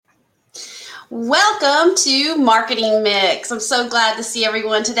Welcome to Marketing Mix. I'm so glad to see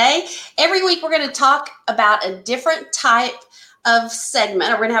everyone today. Every week we're going to talk about a different type of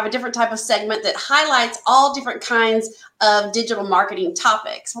segment, or we're going to have a different type of segment that highlights all different kinds of digital marketing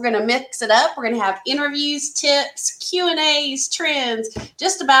topics. We're going to mix it up. We're going to have interviews, tips, Q&As, trends,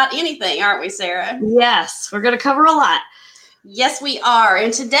 just about anything, aren't we, Sarah? Yes, we're going to cover a lot. Yes, we are.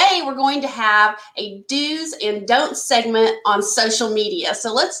 And today we're going to have a do's and don'ts segment on social media.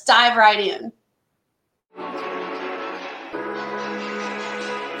 So let's dive right in.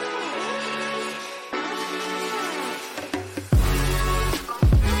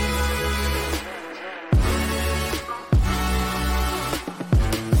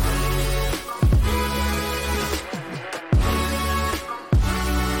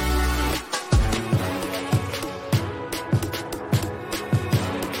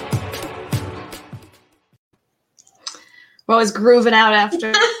 We're always grooving out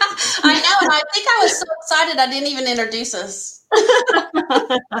after. I know, and I think I was so excited I didn't even introduce us.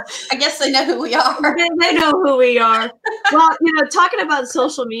 I guess they know who we are. They know who we are. Well, talking about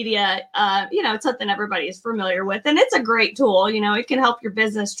social media, it's something everybody is familiar with, and it's a great tool. It can help your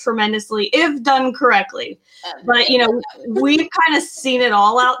business tremendously if done correctly. But, we've kind of seen it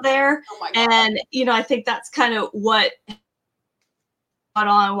all out there. Oh my God. And, I think that's kind of what got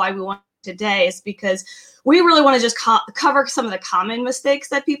on why we want today is because we really want to just cover some of the common mistakes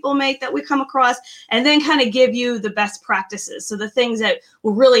that people make that we come across, and then kind of give you the best practices. So the things that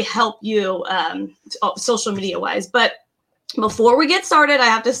will really help you social media wise. But before we get started, I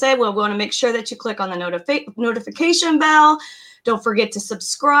have to say, we want to make sure that you click on the notification bell. Don't forget to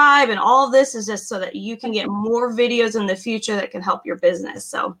subscribe. And all of this is just so that you can get more videos in the future that can help your business.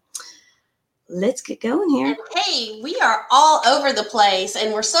 So let's get going here. And hey, we are all over the place,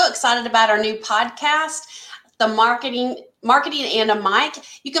 and we're so excited about our new podcast, The Marketing and a Mic.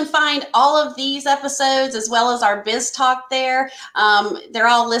 You can find all of these episodes as well as our Biz Talk there. They're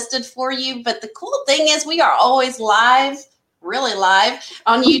all listed for you. But the cool thing is we are always live, really live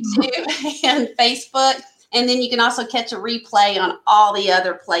on YouTube and Facebook. And then you can also catch a replay on all the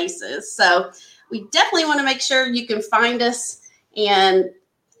other places. So we definitely want to make sure you can find us and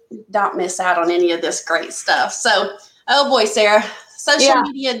don't miss out on any of this great stuff. So, oh boy, Sarah, social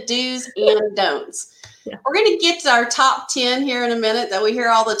media do's and don'ts. Yeah. We're going to get to our top 10 here in a minute that we hear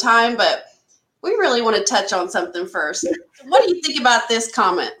all the time, but we really want to touch on something first. What do you think about this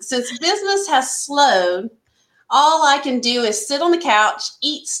comment? Since business has slowed, all I can do is sit on the couch,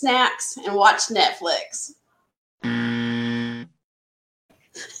 eat snacks, and watch Netflix.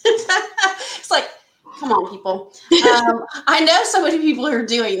 It's like, come on, people. I know so many people are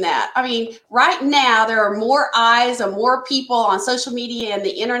doing that. I mean, right now, there are more eyes and more people on social media and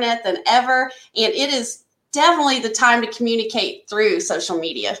the internet than ever. And it is definitely the time to communicate through social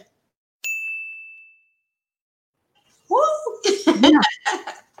media. Woo! Yeah.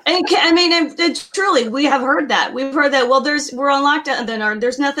 And truly, we have heard that. We've heard that, well, we're on lockdown, then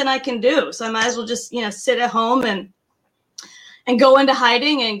there's nothing I can do. So I might as well just, sit at home and go into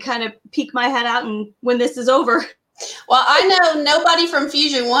hiding and kind of peek my head out and when this is over. Well, I know nobody from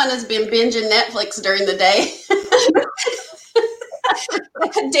Fusion One has been binging Netflix during the day.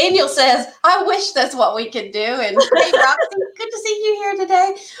 Daniel says, I wish that's what we could do. And hey, Roxy, good to see you here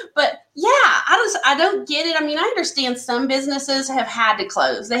today. But yeah, I don't get it. I mean, I understand some businesses have had to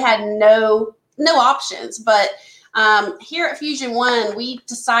close. They had no options. But here at Fusion One, we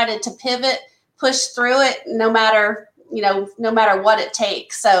decided to pivot, push through it, no matter what it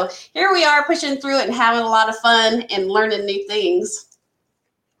takes. So here we are pushing through it and having a lot of fun and learning new things.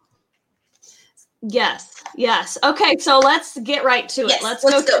 Yes. Okay, so let's get right to it. Yes, let's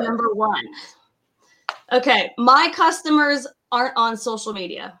go to number 1. Okay, my customers aren't on social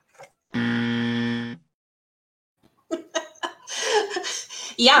media.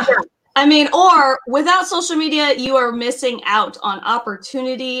 Yeah. I mean, or without social media, you are missing out on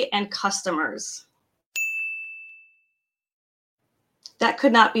opportunity and customers. That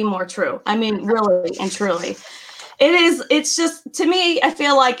could not be more true. I mean, really and truly. It's just, to me, I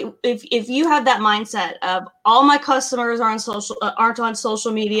feel like if you have that mindset of all my customers aren't on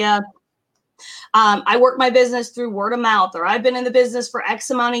social media, I work my business through word of mouth, or I've been in the business for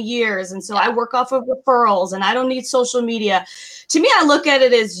X amount of years, and so I work off of referrals, and I don't need social media. To me, I look at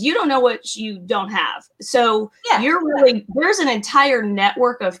it as you don't know what you don't have. So there's an entire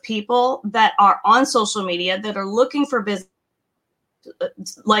network of people that are on social media that are looking for business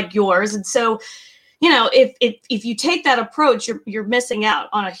like yours. And so, if you take that approach, you're missing out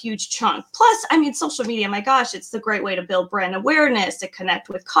on a huge chunk. Plus, I mean, social media, my gosh, it's the great way to build brand awareness, to connect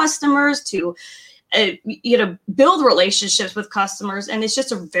with customers, to build relationships with customers. And it's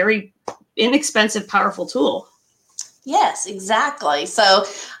just a very inexpensive, powerful tool. Yes, exactly. So,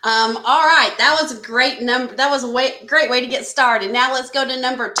 all right, that was a great number. That was a great way to get started. Now let's go to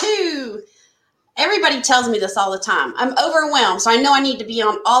number 2. Everybody tells me this all the time. I'm overwhelmed, so I know I need to be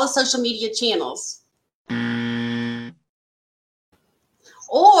on all the social media channels.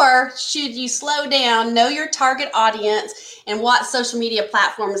 Or should you slow down, know your target audience, and what social media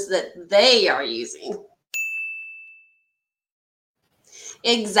platforms that they are using?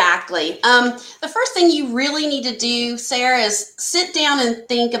 Exactly. The first thing you really need to do, Sarah, is sit down and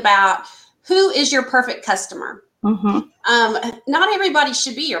think about who is your perfect customer. Not everybody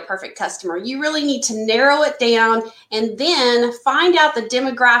should be your perfect customer. You really need to narrow it down and then find out the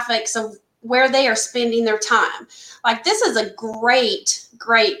demographics of where they are spending their time. Like this is a great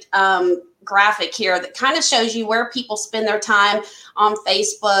graphic here that kind of shows you where people spend their time on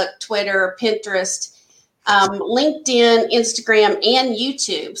Facebook, Twitter, Pinterest, LinkedIn, Instagram, and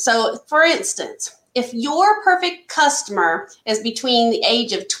YouTube. So for instance, if your perfect customer is between the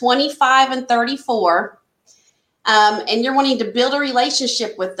age of 25 and 34, and you're wanting to build a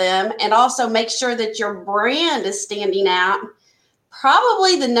relationship with them and also make sure that your brand is standing out,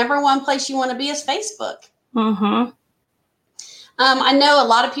 probably the number one place you want to be is Facebook. I know a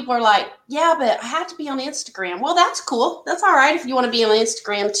lot of people are like, yeah, but I have to be on Instagram. Well, that's cool. That's all right if you want to be on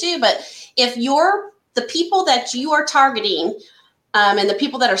Instagram too. But if the people that you are targeting and the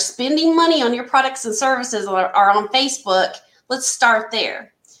people that are spending money on your products and services are on Facebook, let's start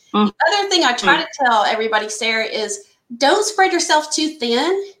there. The other thing I try to tell everybody, Sarah, is don't spread yourself too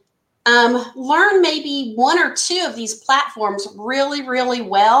thin. Learn maybe 1 or 2 of these platforms really, really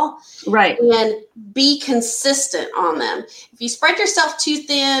well. Right. And be consistent on them. If you spread yourself too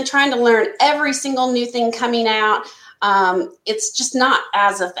thin, trying to learn every single new thing coming out, it's just not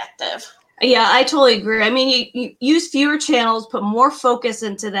as effective. Yeah, I totally agree. I mean, you use fewer channels, put more focus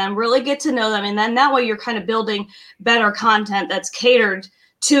into them, really get to know them. And then that way you're kind of building better content that's catered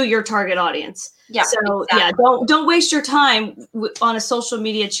to your target audience. Yeah. So exactly. don't waste your time on a social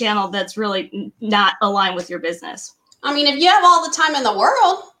media channel that's really not aligned with your business. I mean, if you have all the time in the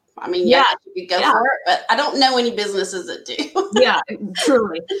world, I mean, you could go for it, but I don't know any businesses that do. Yeah,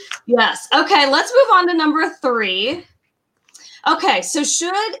 truly. Yes. Okay, let's move on to number 3. Okay, so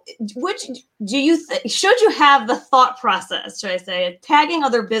should you have the thought process, should I say, tagging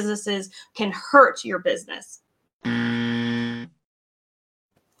other businesses can hurt your business?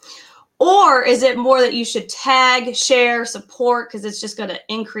 Or is it more that you should tag, share, support, because it's just going to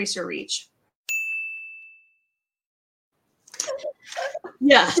increase your reach?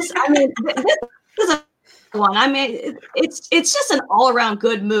 Yes, I mean, this is a one. I mean, it's just an all-around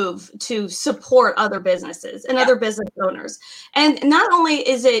good move to support other businesses and other business owners. And not only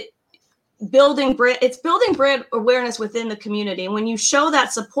is it building brand awareness within the community. And when you show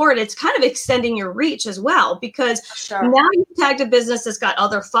that support, it's kind of extending your reach as well, because now you've tagged a business that's got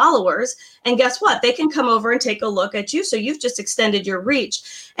other followers, and guess what? They can come over and take a look at you. So you've just extended your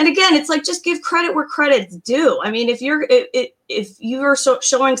reach. And again, it's like, just give credit where credit's due. I mean, if you're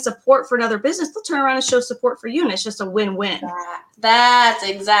showing support for another business, they'll turn around and show support for you, and it's just a win-win. That's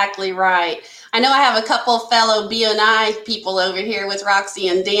exactly right. I know I have a couple fellow BNI people over here with Roxy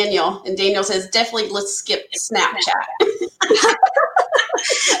and Daniel. And Daniel says, definitely let's skip Snapchat. But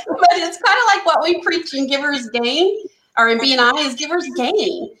it's kind of like what we preach in Givers Gain, or in BNI, is Givers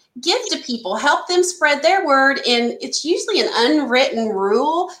Gain. Give to people, help them spread their word. And it's usually an unwritten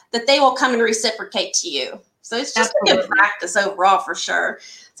rule that they will come and reciprocate to you. So it's just a good practice overall for sure.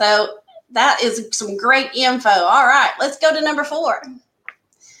 So that is some great info. All right, let's go to number 4.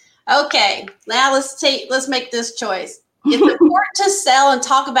 Okay, now let's make this choice. It's important to sell and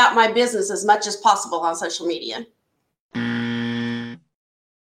talk about my business as much as possible on social media.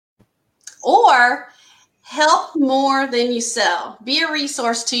 Or help more than you sell. Be a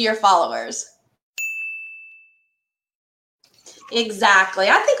resource to your followers. Exactly.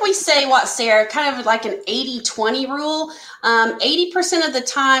 I think we say what, Sarah, kind of like an 80-20 rule. 80% of the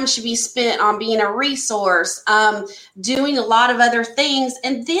time should be spent on being a resource, doing a lot of other things,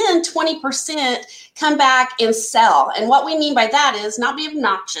 and then 20% come back and sell. And what we mean by that is not be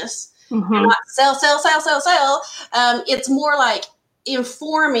obnoxious, not sell. It's more like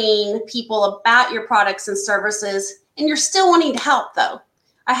informing people about your products and services, and you're still wanting to help, though.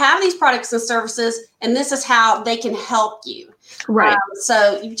 I have these products and services, and this is how they can help you. Right.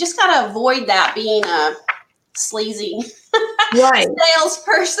 So you just got to avoid that being a sleazy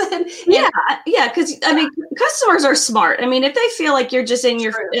salesperson. Yeah. Because I mean, customers are smart. I mean, if they feel like you're just in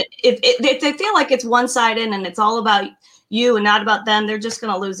your, if they feel like it's one-sided and it's all about you and not about them, they're just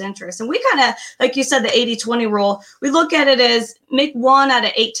going to lose interest. And we kind of, like you said, the 80-20 rule, we look at it as make 1 out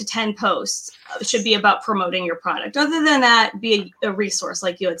of 8 to 10 posts should be about promoting your product. Other than that, be a resource,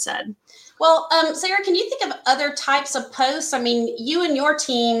 like you had said. Well, Sarah, can you think of other types of posts? I mean, you and your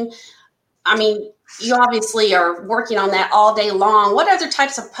team, you obviously are working on that all day long. What other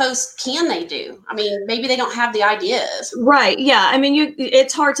types of posts can they do? I mean, maybe they don't have the ideas. Right. Yeah. I mean,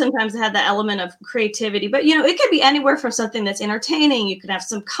 it's hard sometimes to have that element of creativity, but it could be anywhere from something that's entertaining. You can have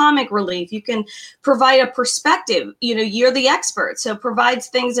some comic relief. You can provide a perspective. You're the expert. So provides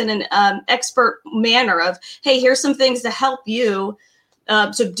things in an expert manner of, hey, here's some things to help you.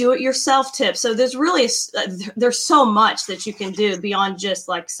 So do it yourself tips. So there's really, there's so much that you can do beyond just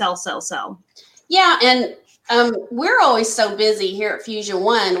like sell. Yeah, and we're always so busy here at Fusion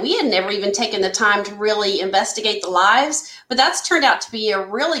One. We had never even taken the time to really investigate the lives, but that's turned out to be a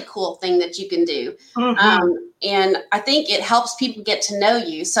really cool thing that you can do. Mm-hmm. And I think it helps people get to know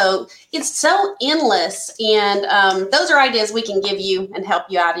you. So it's so endless, and those are ideas we can give you and help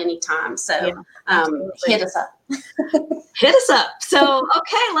you out anytime. So hit us up. Hit us up. So,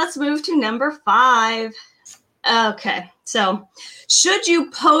 okay, let's move to number 5. Okay, so should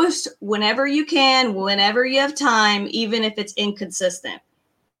you post whenever you can, whenever you have time, even if it's inconsistent?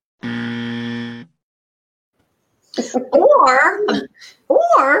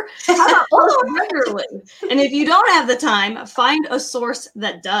 Or how about post regularly? And if you don't have the time, find a source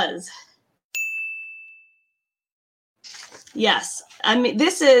that does. Yes, I mean,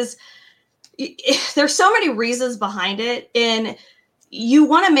 there's so many reasons behind it, and you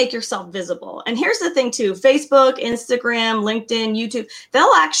want to make yourself visible. And here's the thing too, Facebook, Instagram, LinkedIn, YouTube,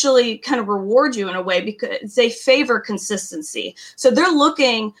 they'll actually kind of reward you in a way because they favor consistency. So they're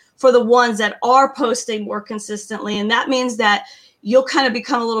looking for the ones that are posting more consistently. And that means that you'll kind of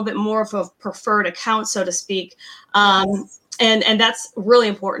become a little bit more of a preferred account, so to speak. And that's really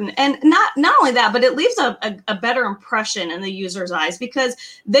important. And not only that, but it leaves a better impression in the user's eyes because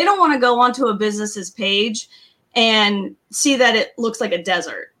they don't want to go onto a business's page and see that it looks like a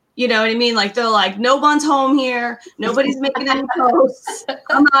desert. You know what I mean? Like they're like, no one's home here. Nobody's making any posts.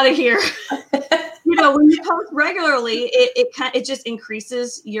 I'm out of here. When you post regularly, it just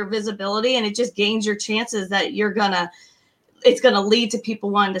increases your visibility and it just gains your chances that it's gonna lead to people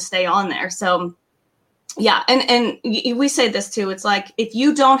wanting to stay on there. So yeah. And we say this too. It's like, if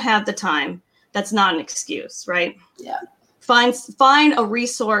you don't have the time, that's not an excuse, right? Yeah. Find a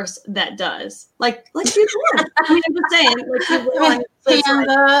resource that does. Like you did. I mean, I'm just saying.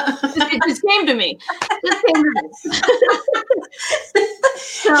 It just came to me.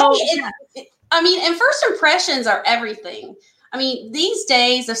 So, and first impressions are everything. I mean, these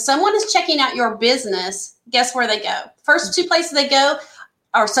days, if someone is checking out your business, guess where they go? First 2 places they go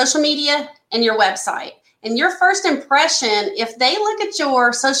are social media and your website. And your first impression, if they look at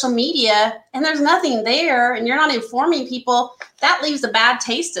your social media and there's nothing there and you're not informing people, that leaves a bad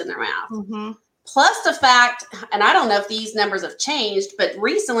taste in their mouth. Mm-hmm. Plus the fact, and I don't know if these numbers have changed, but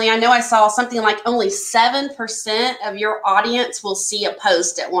recently I know I saw something like only 7% of your audience will see a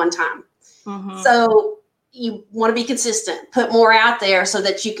post at one time. Mm-hmm. So you want to be consistent, put more out there so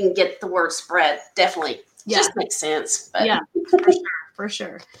that you can get the word spread. Definitely. Yeah. Just makes sense. But. Yeah, for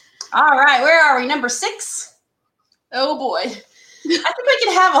sure. All right, where are we? Number 6? Oh boy. I think we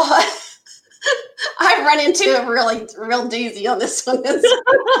could have I've run into a real doozy on this one.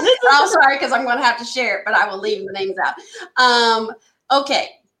 I'm sorry because I'm going to have to share it, but I will leave the names out. Okay.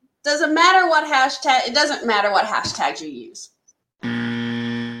 It doesn't matter what hashtags you use.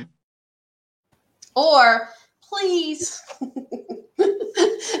 Or please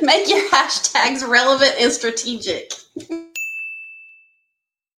make your hashtags relevant and strategic.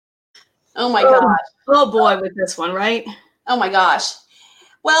 Oh my gosh. Oh boy, with this one, right? Oh my gosh.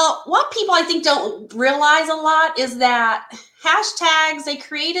 Well, what people I think don't realize a lot is that hashtags, they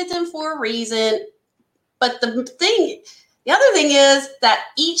created them for a reason. But the other thing is that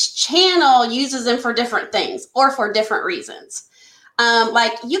each channel uses them for different things or for different reasons.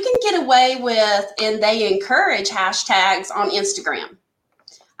 Like you can get away with, and they encourage hashtags on Instagram.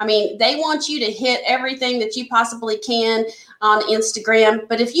 I mean, they want you to hit everything that you possibly can on Instagram.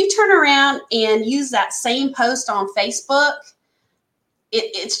 But if you turn around and use that same post on Facebook,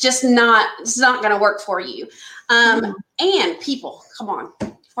 it's not going to work for you. And people, come on,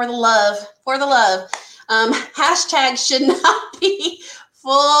 for the love, hashtags should not be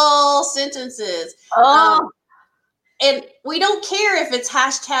full sentences. And we don't care if it's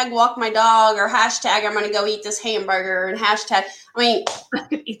hashtag walk my dog or hashtag I'm going to go eat this hamburger and hashtag,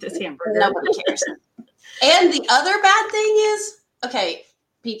 eat this hamburger. Nobody cares. And the other bad thing is, okay,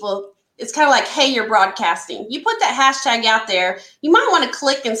 people, it's kind of like, hey, you're broadcasting. You put that hashtag out there, you might want to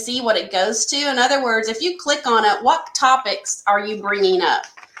click and see what it goes to. In other words, if you click on it, what topics are you bringing up?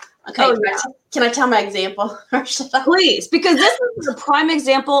 Okay, can I tell my example? Or should I? Please, because this is a prime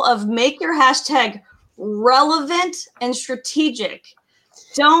example of make your hashtag relevant and strategic.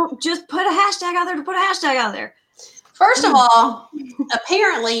 Don't just put a hashtag out there to put a hashtag out there. First of all,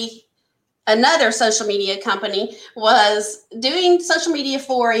 apparently another social media company was doing social media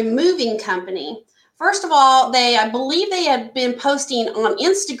for a moving company. First of all, I believe they had been posting on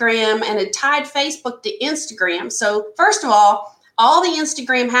Instagram and had tied Facebook to Instagram. So first of all the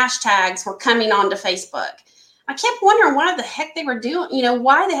Instagram hashtags were coming onto Facebook. I kept wondering why the heck they were doing,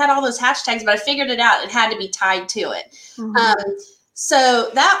 why they had all those hashtags, but I figured it out. It had to be tied to it. Mm-hmm. So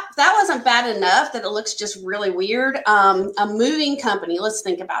that wasn't bad enough that it looks just really weird. A moving company, let's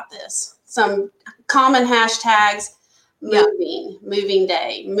think about this. Some common hashtags, moving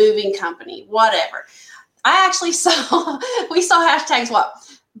day, moving company, whatever. I actually we saw hashtags,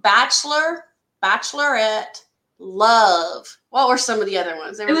 bachelor, bachelorette, love. What were some of the other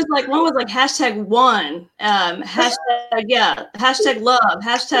ones? One was like hashtag one, hashtag love,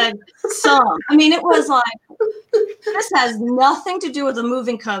 hashtag some. I mean, it was like, this has nothing to do with a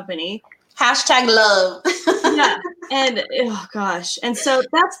moving company. Hashtag love. Yeah. And oh gosh. And so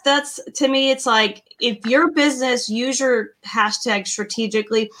that's to me, it's like, if your business, use your hashtag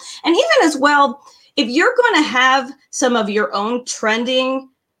strategically. And even as well, if you're going to have some of your own trending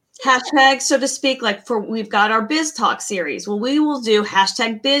hashtags, so to speak, like we've got our Biz Talk series. Well, we will do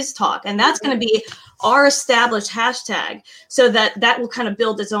hashtag Biz Talk, and that's going to be our established hashtag, so that will kind of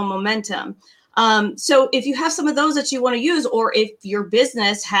build its own momentum. So if you have some of those that you want to use, or if your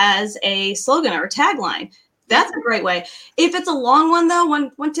business has a slogan or a tagline, that's a great way. If it's a long one, though,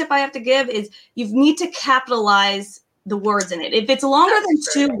 one tip I have to give is you need to capitalize the words in it. If it's longer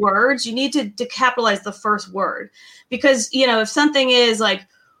than 2 words, you need to capitalize the first word, because, if something is like,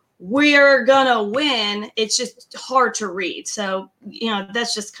 we're gonna win, it's just hard to read. So,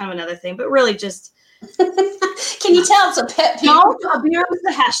 that's just kind of another thing, but really just. Can you tell it's a pet peeve? Don't abuse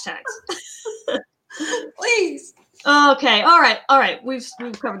the hashtags. Please. Okay. All right. We've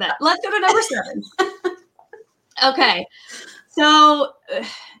covered that. Let's go to number 7. Okay. So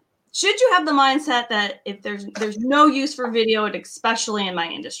should you have the mindset that if there's no use for video, especially in my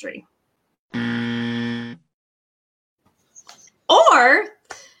industry? Or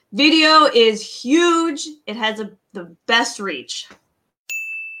video is huge. It has the best reach.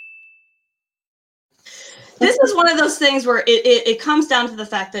 This is one of those things where it comes down to the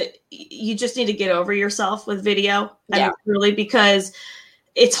fact that you just need to get over yourself with video. Yeah. I mean, really, because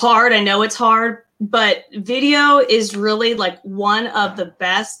it's hard. I know it's hard, but video is really like one of the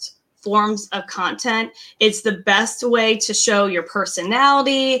best forms of content. It's the best way to show your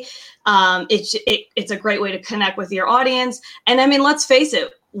personality. It's a great way to connect with your audience. And I mean, let's face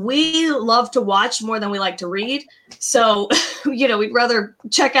it, we love to watch more than we like to read. So, we'd rather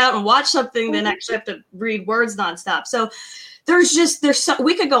check out and watch something than actually have to read words nonstop. So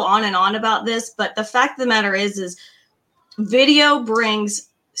we could go on and on about this, but the fact of the matter is video brings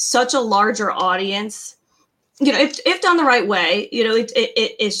such a larger audience. If done the right way,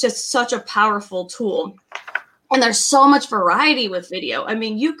 it's just such a powerful tool. And there's so much variety with video. I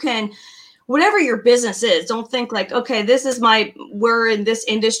mean, you can, whatever your business is, don't think like, okay, we're in this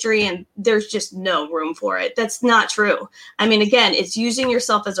industry and there's just no room for it. That's not true. I mean, again, it's using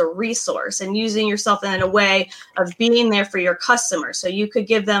yourself as a resource and using yourself in a way of being there for your customers. So you could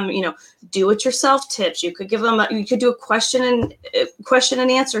give them, do it yourself tips. You could give them, you could do a question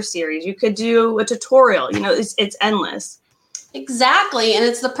and answer series. You could do a tutorial, it's endless. Exactly. And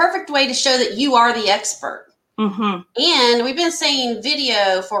it's the perfect way to show that you are the expert. Mm-hmm. And we've been saying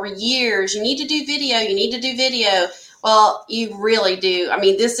video for years. You need to do video. You need to do video. Well, you really do. I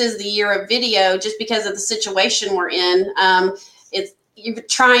mean, this is the year of video just because of the situation we're in. You're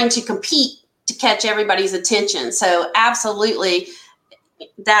trying to compete to catch everybody's attention. So absolutely,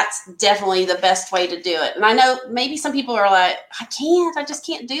 that's definitely the best way to do it. And I know maybe some people are like, I just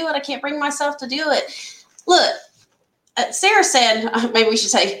can't do it. I can't bring myself to do it. Look. Sarah said, maybe we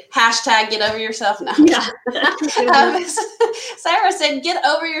should say hashtag get over yourself. No. Yeah. Sarah said, get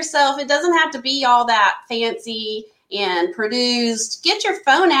over yourself. It doesn't have to be all that fancy and produced. Get your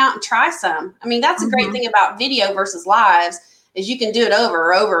phone out and try some. I mean, that's a great thing about video versus lives is you can do it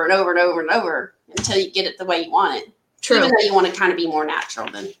over and over and over and over and over until you get it the way you want it. True. Even though you want to kind of be more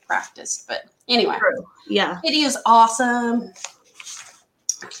natural than practiced. But anyway. True. Yeah. Video is awesome.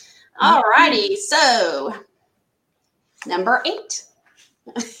 All righty. So number 8.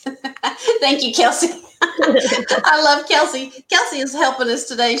 Thank you, Kelsey. I love Kelsey. Kelsey is helping us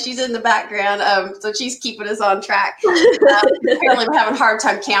today. She's in the background, so she's keeping us on track. Apparently, we're having a hard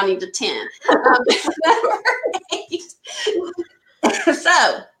time counting to 10. Number 8.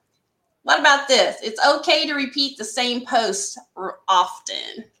 So, what about this? It's okay to repeat the same post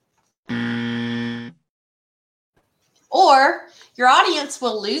often. Or your audience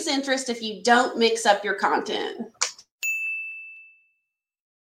will lose interest if you don't mix up your content.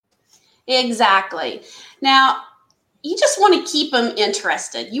 Exactly. Now, you just want to keep them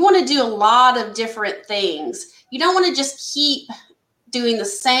interested. You want to do a lot of different things. You don't want to just keep doing the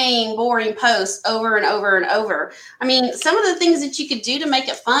same boring posts over and over and over. I mean, some of the things that you could do to make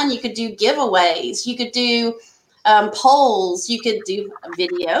it fun, you could do giveaways, you could do polls, you could do a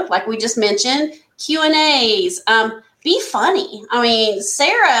video, like we just mentioned, Q&As. Be funny. I mean,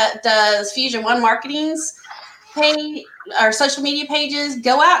 Sarah does Fusion One Marketing's page or social media pages.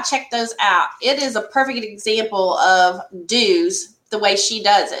 Go out, check those out. It is a perfect example of do's the way she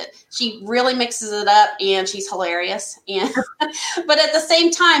does it. She really mixes it up, and she's hilarious. And but at the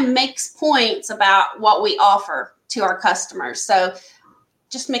same time, makes points about what we offer to our customers. So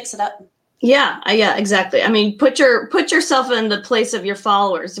just mix it up. Yeah, exactly. I mean, put yourself in the place of your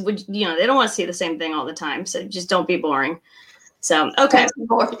followers. They don't want to see the same thing all the time. So just don't be boring. So, okay.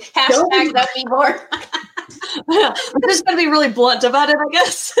 Hashtag don't be boring. I'm just going to be really blunt about it, I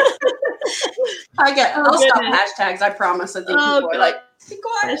guess. I'll stop hashtags. I promise. I think people are like, be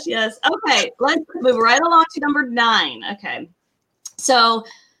quiet. Yes. Okay. Let's move right along to number 9. Okay. So,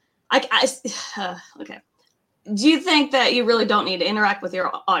 okay. Do you think that you really don't need to interact with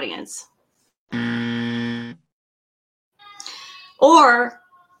your audience? Or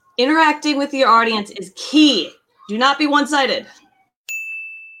interacting with your audience is key. Do not be one-sided.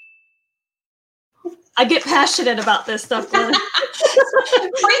 I get passionate about this stuff. Preach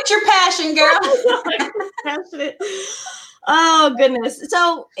your passion, girl. Passionate. Oh, goodness.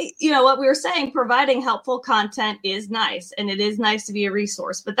 So, what we were saying, providing helpful content is nice, and it is nice to be a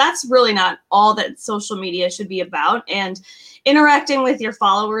resource, but that's really not all that social media should be about. And interacting with your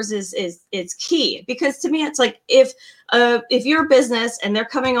followers is key, because to me, it's like if you're a business and they're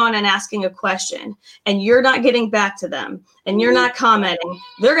coming on and asking a question and you're not getting back to them and you're not commenting,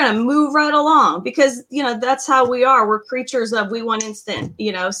 they're going to move right along, because, that's how we are. We're creatures of we want instant,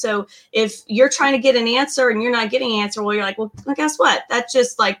 so if you're trying to get an answer and you're not getting an answer, well, you're like, well, guess what? That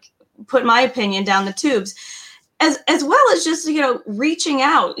just like put my opinion down the tubes. As well as just, reaching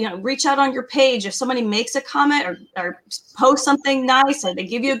out, reach out on your page. If somebody makes a comment or post something nice and they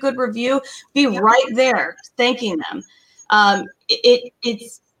give you a good review, be right there thanking them.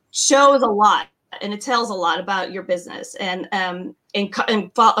 It shows a lot, and it tells a lot about your business, and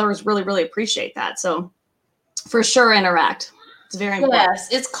followers really, really appreciate that. So for sure, interact. It's very important.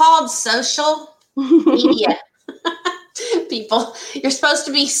 Yes, it's called social media. People, you're supposed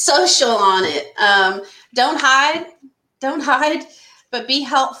to be social on it. Don't hide, but be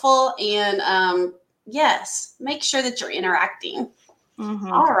helpful, and yes, make sure that you're interacting.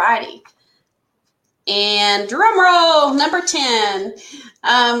 Mm-hmm. All righty. And drum roll, number 10.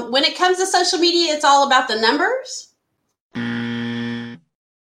 When it comes to social media, it's all about the numbers.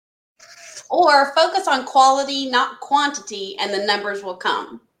 Or focus on quality, not quantity, and the numbers will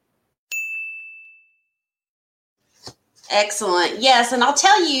come. Excellent. Yes, and I'll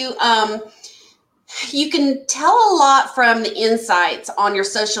tell you, you can tell a lot from the insights on your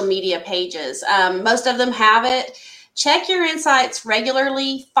social media pages. Most of them have it. Check your insights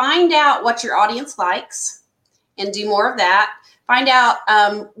regularly. Find out what your audience likes and do more of that. Find out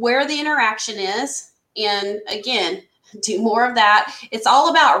where the interaction is. And again, do more of that. It's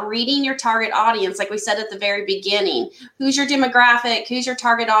all about reading your target audience, like we said at the very beginning. Who's your demographic? Who's your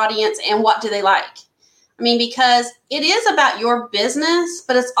target audience? And what do they like? I mean, because it is about your business,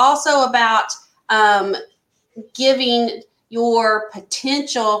 but it's also about giving your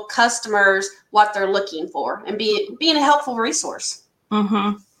potential customers what they're looking for and being a helpful resource.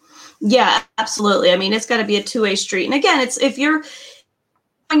 Mm-hmm. Yeah, absolutely. I mean, it's got to be a two-way street. And again, it's if you're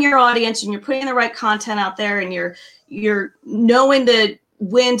on your audience and you're putting the right content out there and you're knowing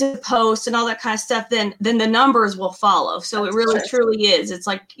when to post and all that kind of stuff, then the numbers will follow. So it really truly is. It's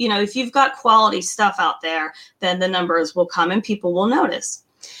like, if you've got quality stuff out there, then the numbers will come and people will notice.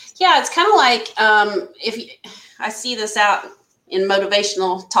 Yeah, it's kind of like I see this out in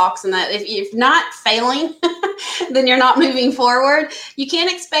motivational talks, and that if you're not failing, then you're not moving forward. You can't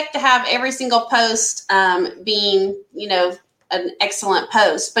expect to have every single post being, an excellent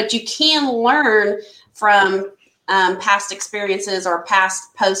post, but you can learn from past experiences or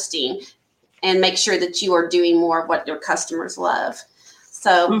past posting and make sure that you are doing more of what your customers love.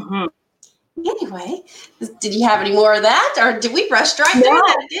 So Anyway, did you have any more of that, or did we rush right through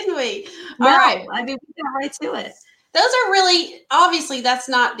that, didn't we? No, all right. I mean, we got right to it. Those are really, obviously, that's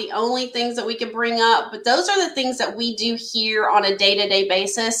not the only things that we could bring up, but those are the things that we do here on a day-to-day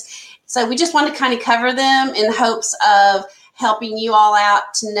basis. So we just want to kind of cover them in hopes of helping you all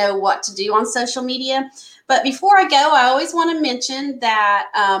out to know what to do on social media. But before I go, I always want to mention that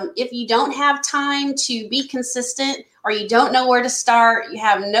if you don't have time to be consistent, or you don't know where to start, you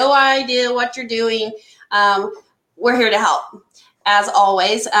have no idea what you're doing, we're here to help. As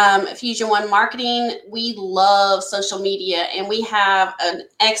always, Fusion One Marketing, we love social media, and we have an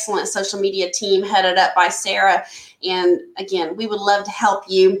excellent social media team headed up by Sarah. And again, we would love to help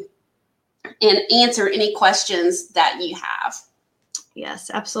you and answer any questions that you have.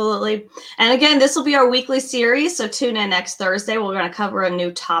 Yes, absolutely. And again, this will be our weekly series. So tune in next Thursday. We're going to cover a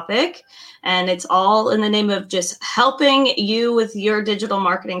new topic, and it's all in the name of just helping you with your digital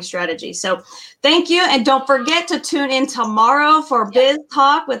marketing strategy. So thank you. And don't forget to tune in tomorrow for Biz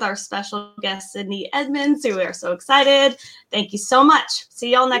Talk with our special guest, Sydney Edmonds, who we are so excited. Thank you so much.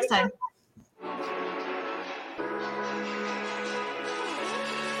 See y'all next time.